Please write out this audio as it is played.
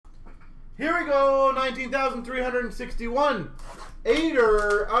Here we go, 19,361.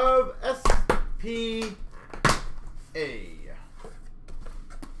 Aider of SPA.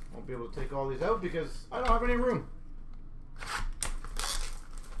 Won't be able to take all these out because I don't have any room.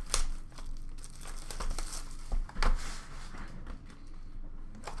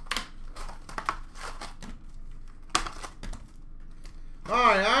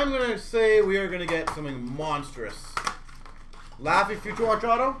 Alright, I'm going to say we are going to get something monstrous. Laffy Future Watch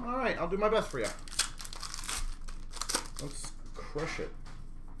Auto? Alright, I'll do my best for you. Let's crush it.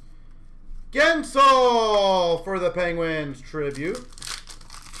 Gensel for the Penguins Tribute.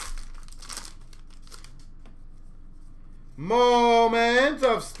 Moment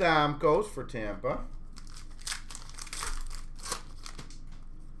of Stamkos for Tampa.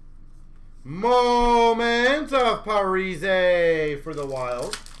 Moment of Parise for the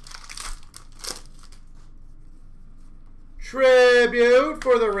Wild. Tribute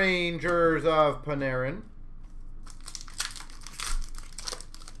for the Rangers of Panarin.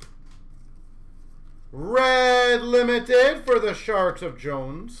 Red Limited for the Sharks of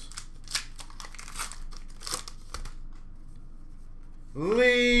Jones.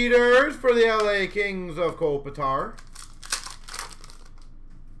 Leaders for the LA Kings of Kopitar.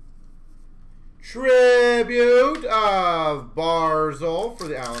 Tribute of Barzal for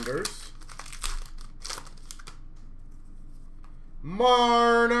the Islanders.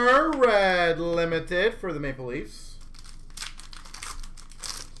 Marner Red Limited for the Maple Leafs.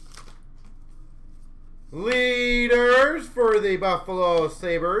 Leaders for the Buffalo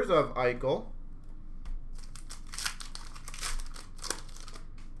Sabres of Eichel.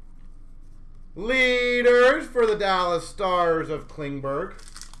 Leaders for the Dallas Stars of Klingberg.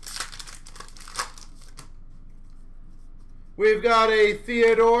 We've got a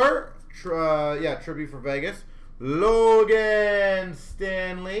Theodore, tribute for Vegas. Logan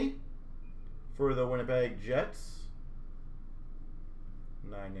Stanley for the Winnipeg Jets.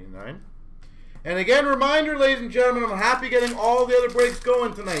 $9.99. And again, reminder, ladies and gentlemen, I'm happy getting all the other breaks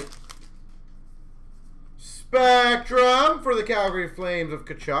going tonight. Spectrum for the Calgary Flames of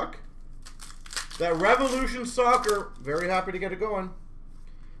Tkachuk. That Revolution Soccer, very happy to get it going.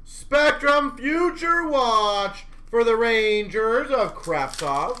 Spectrum Future Watch for the Rangers of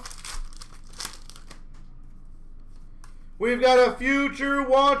Kravtsov. We've got a Future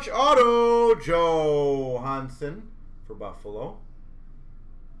Watch Auto, Johansson for Buffalo.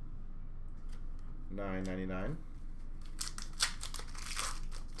 $9.99.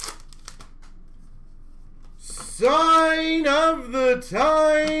 Sign of the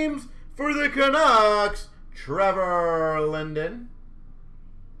Times for the Canucks, Trevor Linden.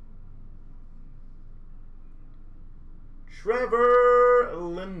 Trevor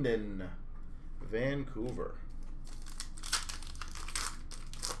Linden, Vancouver.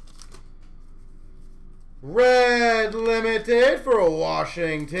 Red Limited for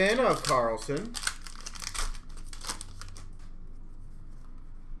Washington of Carlson.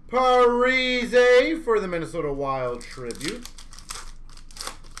 Parise for the Minnesota Wild Tribute.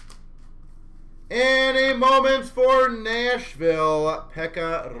 And a moment for Nashville,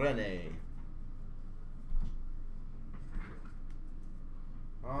 Pekka Rinne.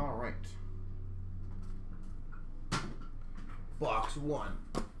 All right. Box one.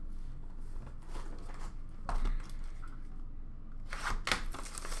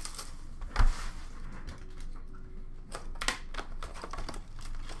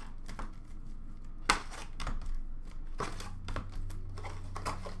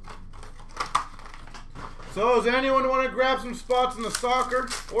 So, does anyone want to grab some spots in the soccer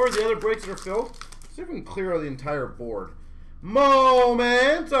or the other breaks that are filled? See if we can clear the entire board.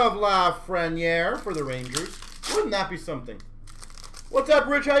 Moment of Lafreniere for the Rangers. Wouldn't that be something? What's up,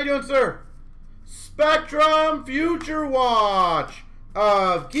 Rich? How you doing, sir? Spectrum Future Watch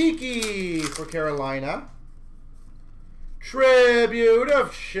of Geeky for Carolina. Tribute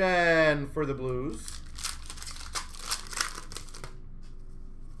of Shen for the Blues.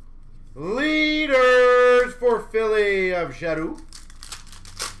 Leaders for Philly of Giroux.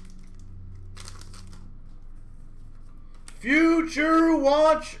 Future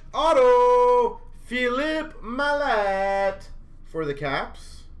Watch Auto, Philippe Mallet for the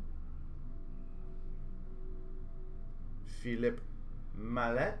Caps. Philippe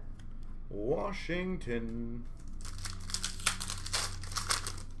Mallet, Washington.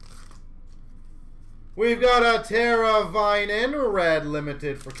 We've got a Tara Vinen, Red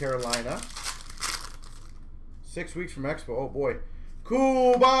Limited for Carolina. 6 weeks from Expo. Oh, boy.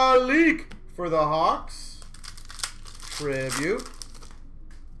 Kubalik for the Hawks. Tribute.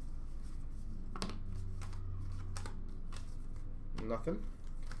 Nothing.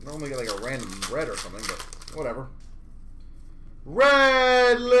 Normally get like a random red or something, but whatever.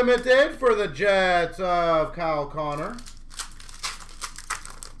 Red limited for the Jets of Kyle Connor.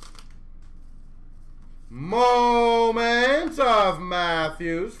 Moments of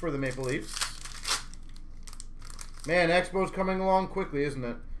Matthews for the Maple Leafs. Man, Expo's coming along quickly, isn't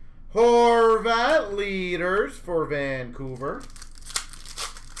it? Horvat leaders for Vancouver.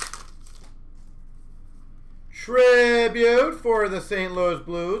 Tribute for the St. Louis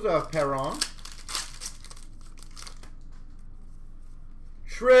Blues of Perron.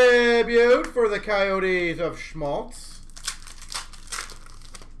 Tribute for the Coyotes of Schmaltz.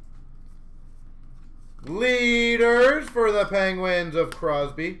 Leaders for the Penguins of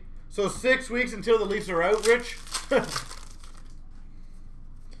Crosby. So 6 weeks until the Leafs are out, Rich.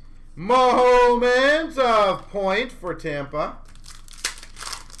 Moments of Point for Tampa.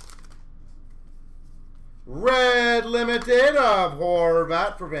 Red limited of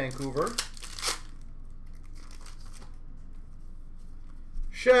Horvat for Vancouver.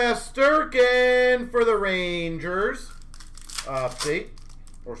 Shesterkin for the Rangers. Update.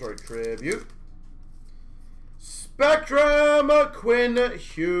 Or sorry, tribute. Spectrum Quinn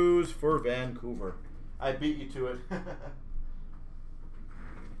Hughes for Vancouver. I beat you to it.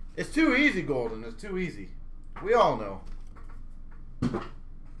 It's too easy, Golden. It's too easy. We all know.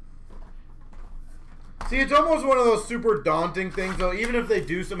 See, it's almost one of those super daunting things, though. Even if they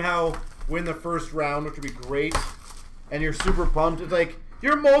do somehow win the first round, which would be great, and you're super pumped, it's like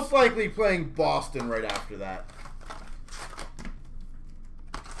you're most likely playing Boston right after that.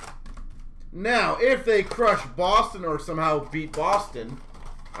 Now, if they crush Boston or somehow beat Boston,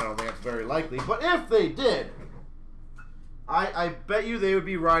 I don't think that's very likely, but if they did, I bet you they would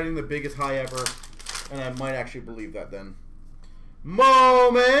be riding the biggest high ever, and I might actually believe that then.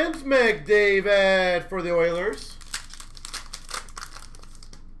 Moments McDavid for the Oilers.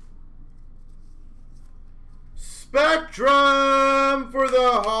 Spectrum for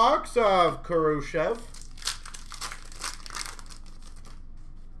the Hawks of Khrushchev.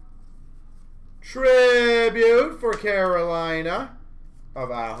 Tribute for Carolina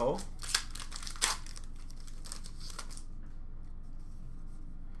of Aho.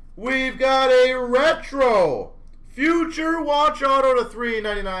 We've got a retro future watch auto to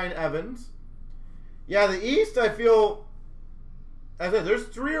 399 Evans. Yeah, the East, I feel, as I said, there's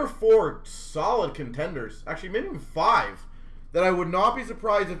 3 or 4 solid contenders. Actually, maybe even 5 that I would not be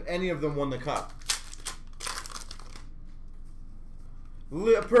surprised if any of them won the Cup.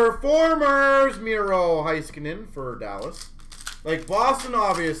 Performers, Miro Heiskanen for Dallas. Like Boston,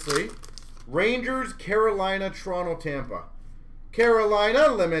 obviously. Rangers, Carolina, Toronto, Tampa. Carolina,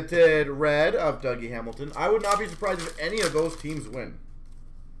 limited red of Dougie Hamilton. I would not be surprised if any of those teams win.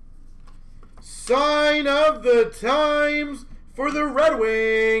 Sign of the times for the Red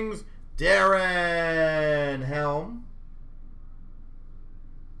Wings, Darren Helm.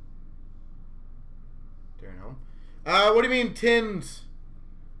 Darren Helm. What do you mean tins,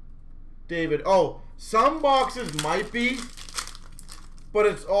 David? Oh, some boxes might be, but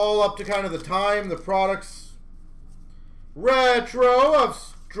it's all up to kind of the time, the products. Retro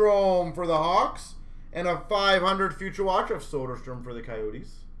of Strome for the Hawks, and a 500 Future Watch of Soderstrom for the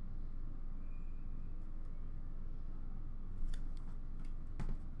Coyotes.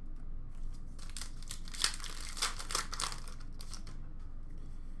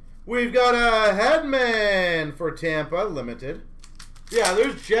 We've got a Hedman for Tampa, limited. Yeah,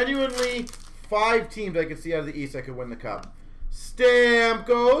 there's genuinely 5 teams I can see out of the East that could win the Cup.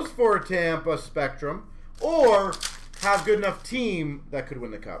 Stamkos for Tampa, Spectrum, or have good enough team that could win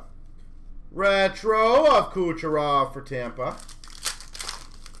the Cup. Retro of Kucherov for Tampa.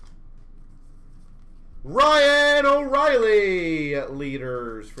 Ryan O'Reilly,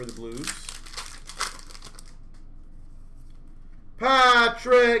 leaders for the Blues.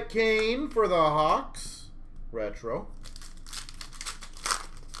 Patrick Kane for the Hawks, retro.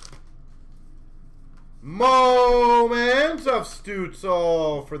 Moments of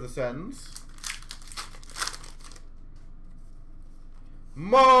Stützle for the Sens.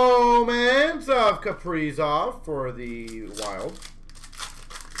 Moments of Kaprizov for the Wild.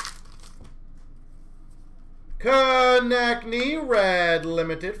 Konechny, red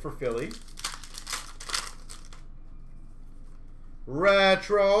limited for Philly.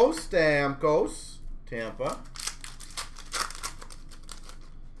 Retro Stamkos, Tampa.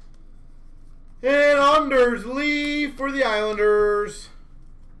 And unders Lee for the Islanders.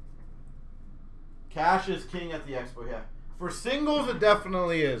 Cash is king at the Expo, yeah. For singles, it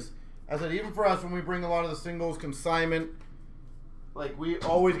definitely is. As I said, even for us, when we bring a lot of the singles consignment, like we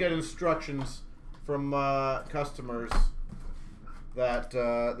always get instructions from customers that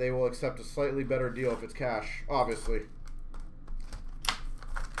they will accept a slightly better deal if it's cash, obviously.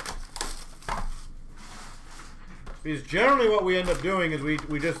 Because generally what we end up doing is we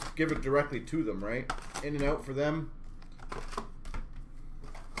just give it directly to them, right? In and out for them.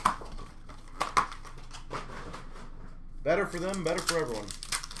 Better for them, better for everyone.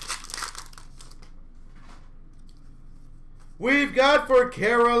 We've got for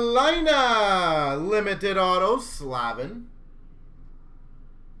Carolina, limited auto, Slavin.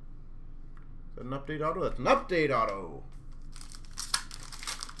 Is that an update auto? That's an update auto.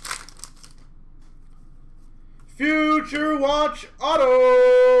 Future Watch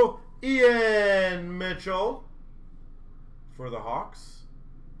auto, Ian Mitchell for the Hawks,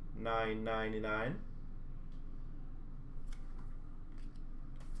 $9.99.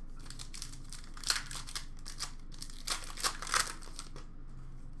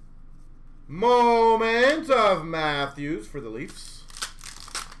 Moment of Matthews for the Leafs.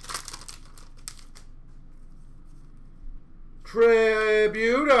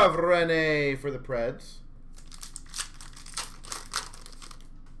 Tribute of Rene for the Preds.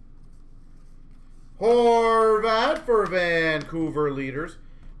 Horvat for Vancouver Leaders.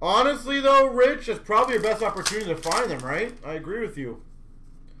 Honestly, though, Rich, it's probably your best opportunity to find them, right? I agree with you.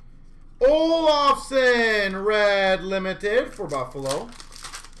 Olofsson, Red Limited for Buffalo.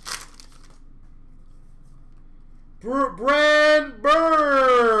 Brent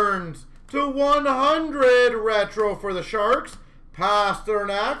Burns to 100 retro for the Sharks.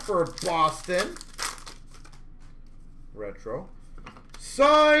 Pasternak for Boston. Retro.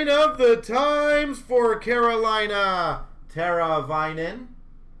 Sign of the Times for Carolina. Teravainen.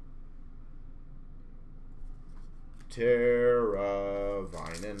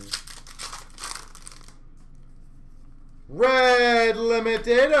 Red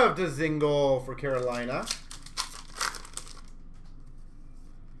Limited of Dzingel for Carolina.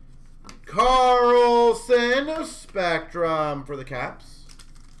 Carlson Spectrum for the Caps.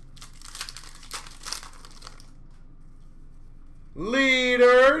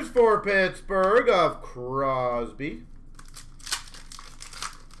 Leaders for Pittsburgh of Crosby.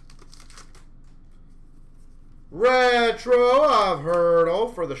 Retro of Hurdle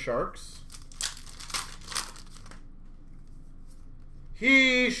for the Sharks.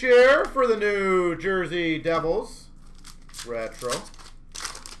 Heesher for the New Jersey Devils. Retro.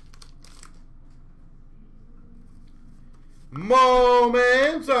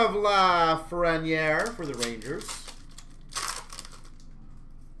 Moments of Lafreniere for the Rangers.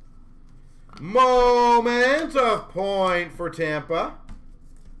 Moments of Point for Tampa.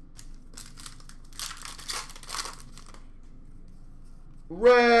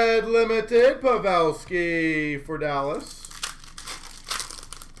 Red Limited Pavelski for Dallas.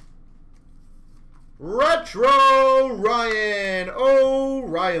 Retro Ryan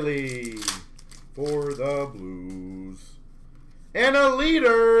O'Reilly for the Blues. And a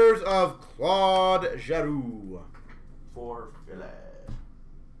leaders of Claude Giroux for Philly.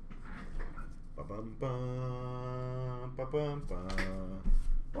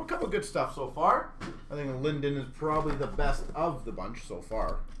 Well, a couple good stuff so far. I think Linden is probably the best of the bunch so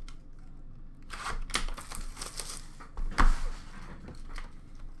far.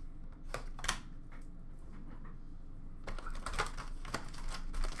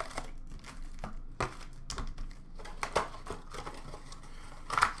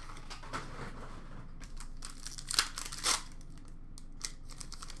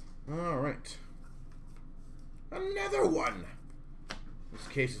 All right. Another one. This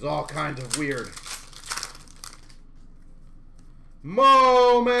case is all kinds of weird.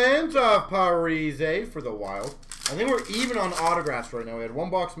 Moment of Parise for the Wild. I think we're even on autographs right now. We had one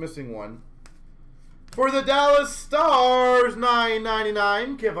box missing one. For the Dallas Stars,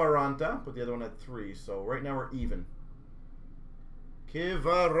 $9.99, Kivaranta. But the other one had 3, so right now we're even.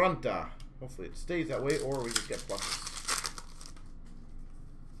 Kivaranta. Hopefully it stays that way, or we just get pluses.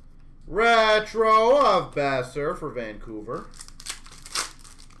 Retro of Besser for Vancouver.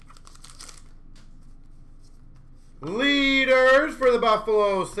 Leaders for the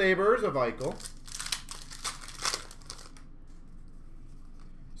Buffalo Sabres of Eichel.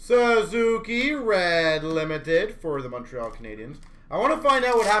 Suzuki Red Limited for the Montreal Canadiens. I want to find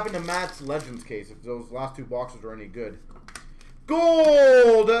out what happened to Matt's Legends case, if those last 2 boxes are any good.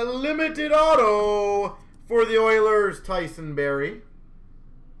 Gold Limited Auto for the Oilers, Tyson Barrie.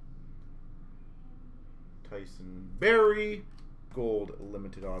 Tyson Barrie, Gold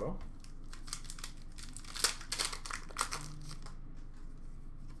Limited Auto.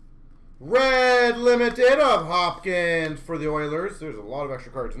 Red Limited of Hopkins for the Oilers. There's a lot of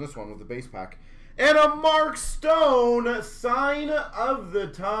extra cards in this one with the base pack. And a Mark Stone, Sign of the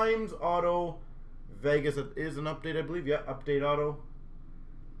Times auto. Vegas is an update, I believe. Yeah, update auto.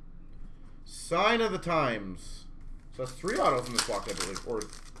 Sign of the Times. So that's 3 autos in this box, I believe. Or,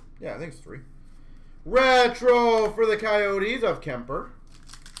 yeah, I think it's 3. Retro for the Coyotes of Kemper.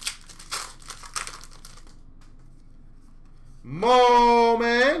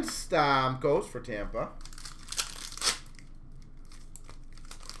 Moment, Stamkos for Tampa.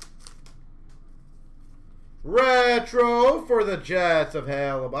 Retro for the Jets of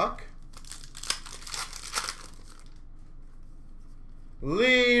Hellebuck.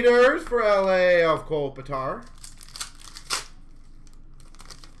 Leaders for LA of Kopitar.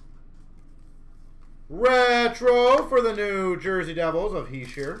 Retro for the New Jersey Devils of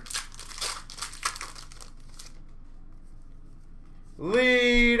Heischer.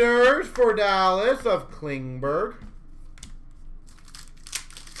 Leaders for Dallas of Klingberg.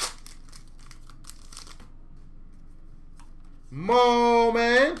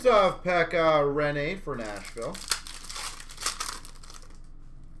 Moment of Pekka Rinne for Nashville.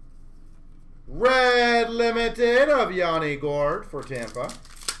 Red Limited of Yanni Gourde for Tampa.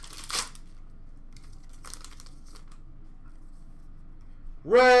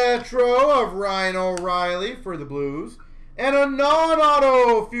 Retro of Ryan O'Reilly for the Blues. And a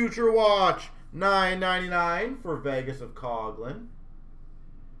non-auto Future Watch, $9.99 for Vegas of Coughlin.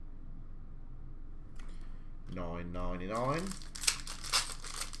 $9.99.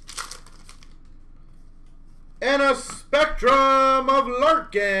 And a Spectrum of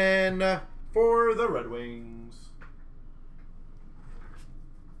Larkin for the Red Wings.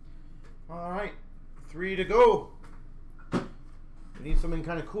 All right, 3 to go. We need something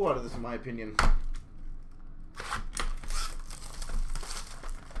kind of cool out of this, in my opinion.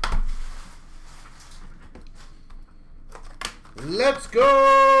 Let's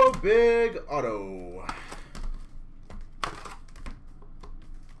go, Big Auto.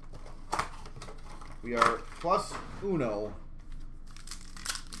 We are plus uno,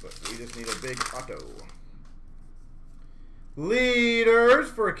 but we just need a big auto. Leaders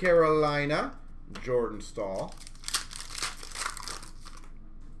for Carolina, Jordan Staal.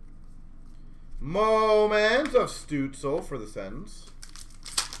 Moments of Stützle for the Sens.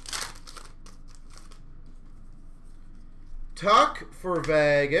 Tuck for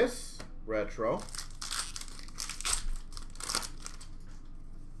Vegas, retro.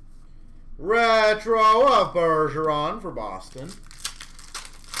 Retro of Bergeron for Boston.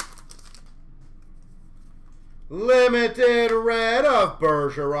 Limited red of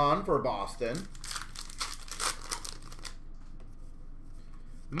Bergeron for Boston.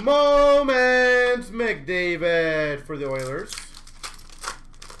 Moments McDavid for the Oilers.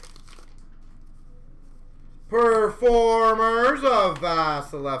 Performers of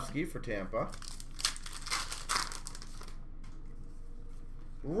Vasilevsky for Tampa.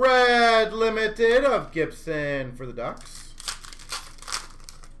 Red Limited of Gibson for the Ducks.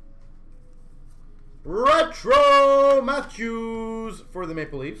 Retro Matthews for the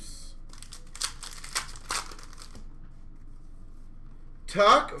Maple Leafs.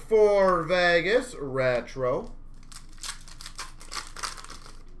 Tuck for Vegas, retro.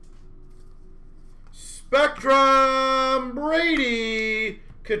 Spectrum Brady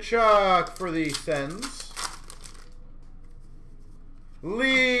Tkachuk for the Sens.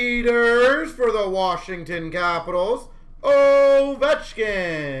 Leaders for the Washington Capitals, Ovechkin.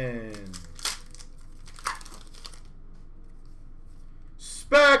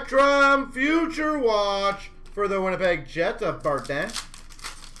 Spectrum Future Watch for the Winnipeg Jets of Bartin.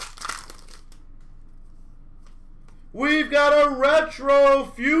 We've got a Retro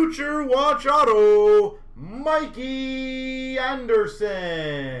Future Watch Auto, Mikey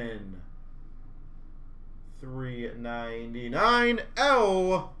Anderson. $3.99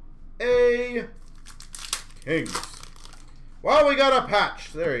 L.A. Kings. Well, we got a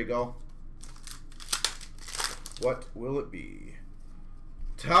patch. There you go. What will it be?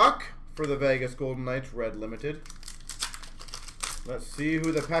 Tuck for the Vegas Golden Knights, Red Limited. Let's see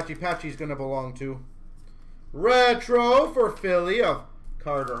who the Patchy is going to belong to. Retro for Philly of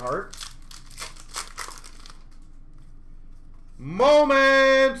Carter Hart.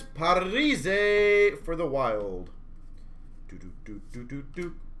 Moment Parise for the Wild.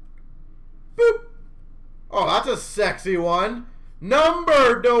 Boop. Oh, that's a sexy one.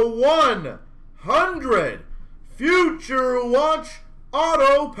 Numbered to 100. Future Watch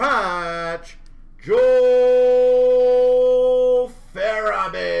Auto Patch. Joel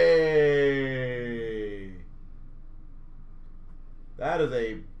Farabee. That is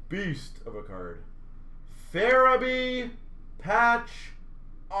a beast of a card. Farabee Patch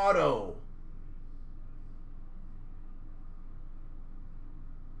Auto.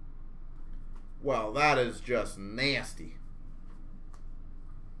 Well, that is just nasty.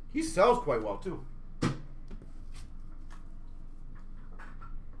 He sells quite well, too.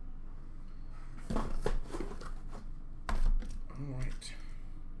 All right.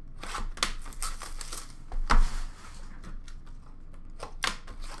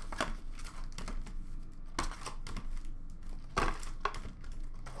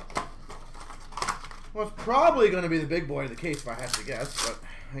 Well, it's probably going to be the big boy of the case if I had to guess, but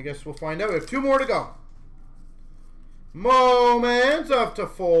I guess we'll find out. We have 2 more to go. Moments of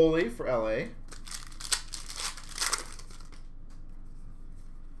Toffoli for LA.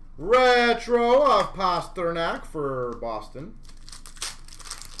 Retro of Pasternak for Boston.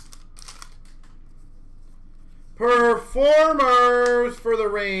 Performers for the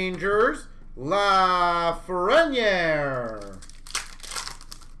Rangers. Lafreniere.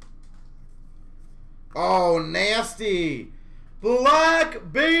 Oh, nasty.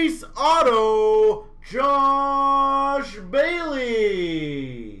 Black base auto, Josh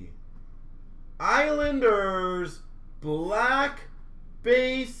Bailey. Islanders, black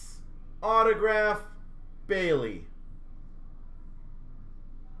base autograph, Bailey.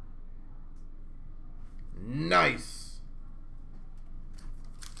 Nice.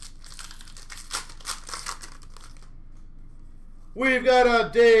 We've got a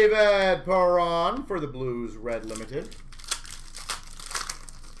David Perron for the Blues, Red Limited.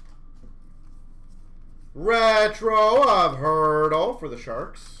 Retro of Hurdle for the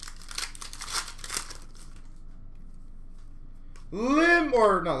Sharks.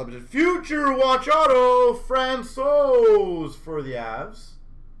 Future Watch Auto, Francouz for the Avs.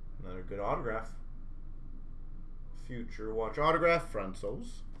 Another good autograph. Future Watch autograph,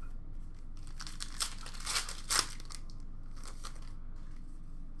 Francouz.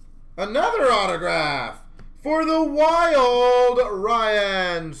 Another autograph for the Wild,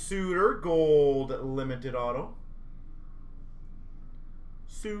 Ryan Suter, gold limited auto.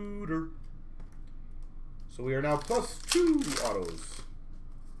 Suter. So we are now +2 autos.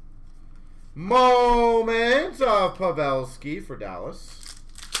 Moments of Pavelski for Dallas.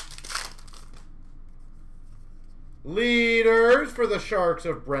 Leaders for the Sharks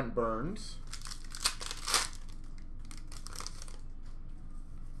of Brent Burns.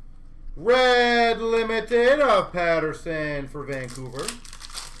 Red Limited of Patterson for Vancouver.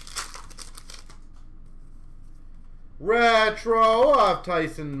 Retro of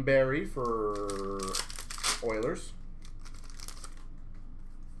Tyson Barrie for Oilers.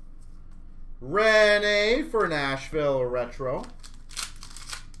 Rene for Nashville, retro.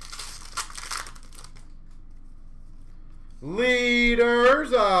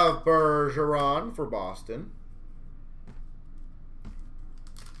 Leaders of Bergeron for Boston.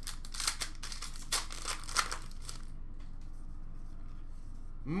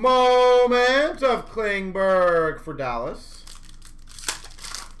 Moment of Klingberg for Dallas.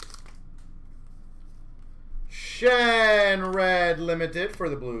 Shen Red Limited for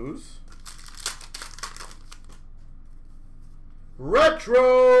the Blues.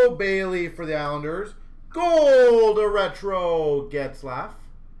 Retro Bailey for the Islanders. Gold retro Getzlaf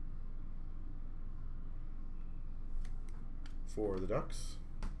for the Ducks.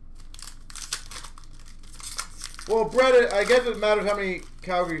 Well, Brett, I guess it matters how many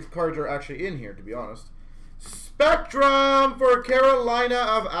Calgary cards are actually in here, to be honest. Spectrum for Carolina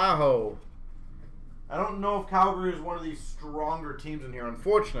of Aho. I don't know if Calgary is one of these stronger teams in here,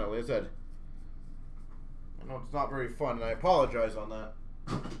 unfortunately. As I said, I know it's not very fun, and I apologize on that.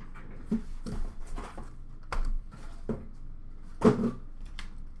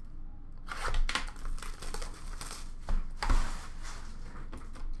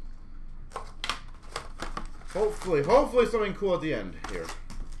 Hopefully something cool at the end here.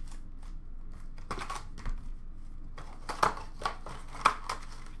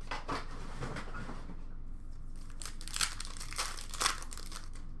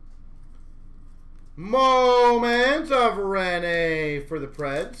 Moment of Rene for the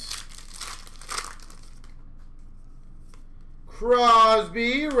Preds.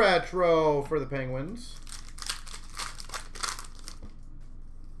 Crosby retro for the Penguins.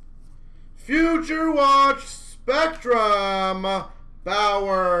 Future Watch Spectrum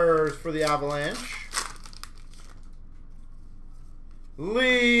Bowers for the Avalanche.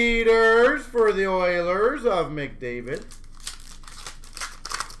 Leaders for the Oilers of McDavid.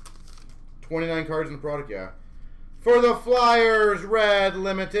 29 cards in the product, yeah. For the Flyers, Red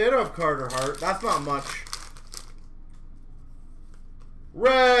Limited of Carter Hart. That's not much.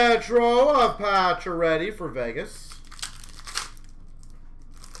 Retro of Pacioretty for Vegas.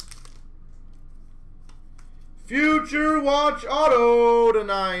 Future Watch Auto to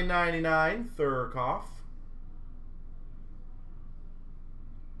 9.99, Thurkoff.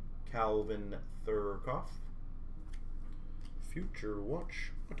 Calvin Thurkoff. Future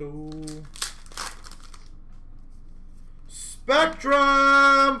Watch Auto.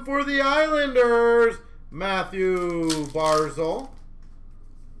 Spectrum for the Islanders, Matthew Barzal.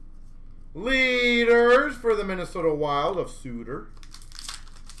 Leaders for the Minnesota Wild of Suter.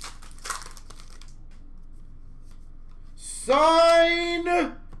 Sign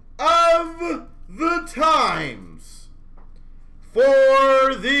of the Times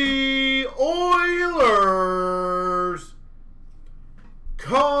for the Oilers,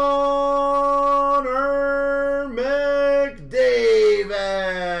 Connor McDavid.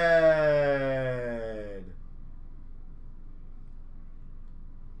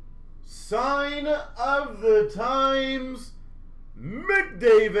 Sign of the Times,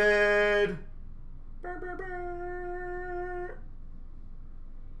 McDavid. Burr, burr, burr.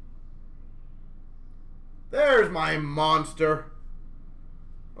 There's my monster.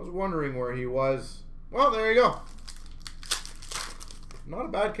 I was wondering where he was. Well, there you go. Not a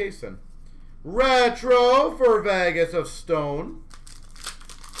bad case then. Retro for Vegas of Stone.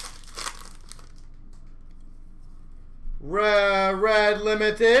 Red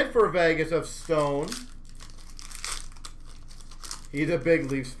Limited for Vegas of Stone. He's a big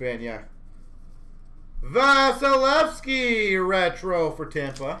Leafs fan, yeah. Vasilevsky Retro for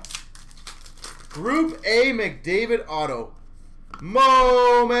Tampa. Group A McDavid Auto.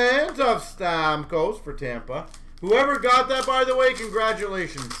 Moment of Stamkos for Tampa. Whoever got that, by the way,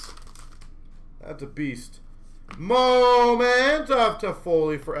 congratulations. That's a beast. Moment of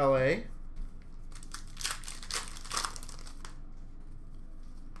Toffoli for LA.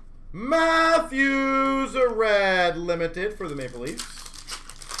 Matthews, a red limited for the Maple Leafs.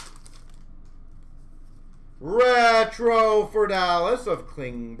 Retro for Dallas of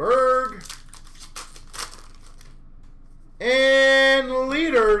Klingberg. And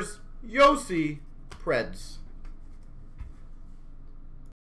leaders, Yossi Preds.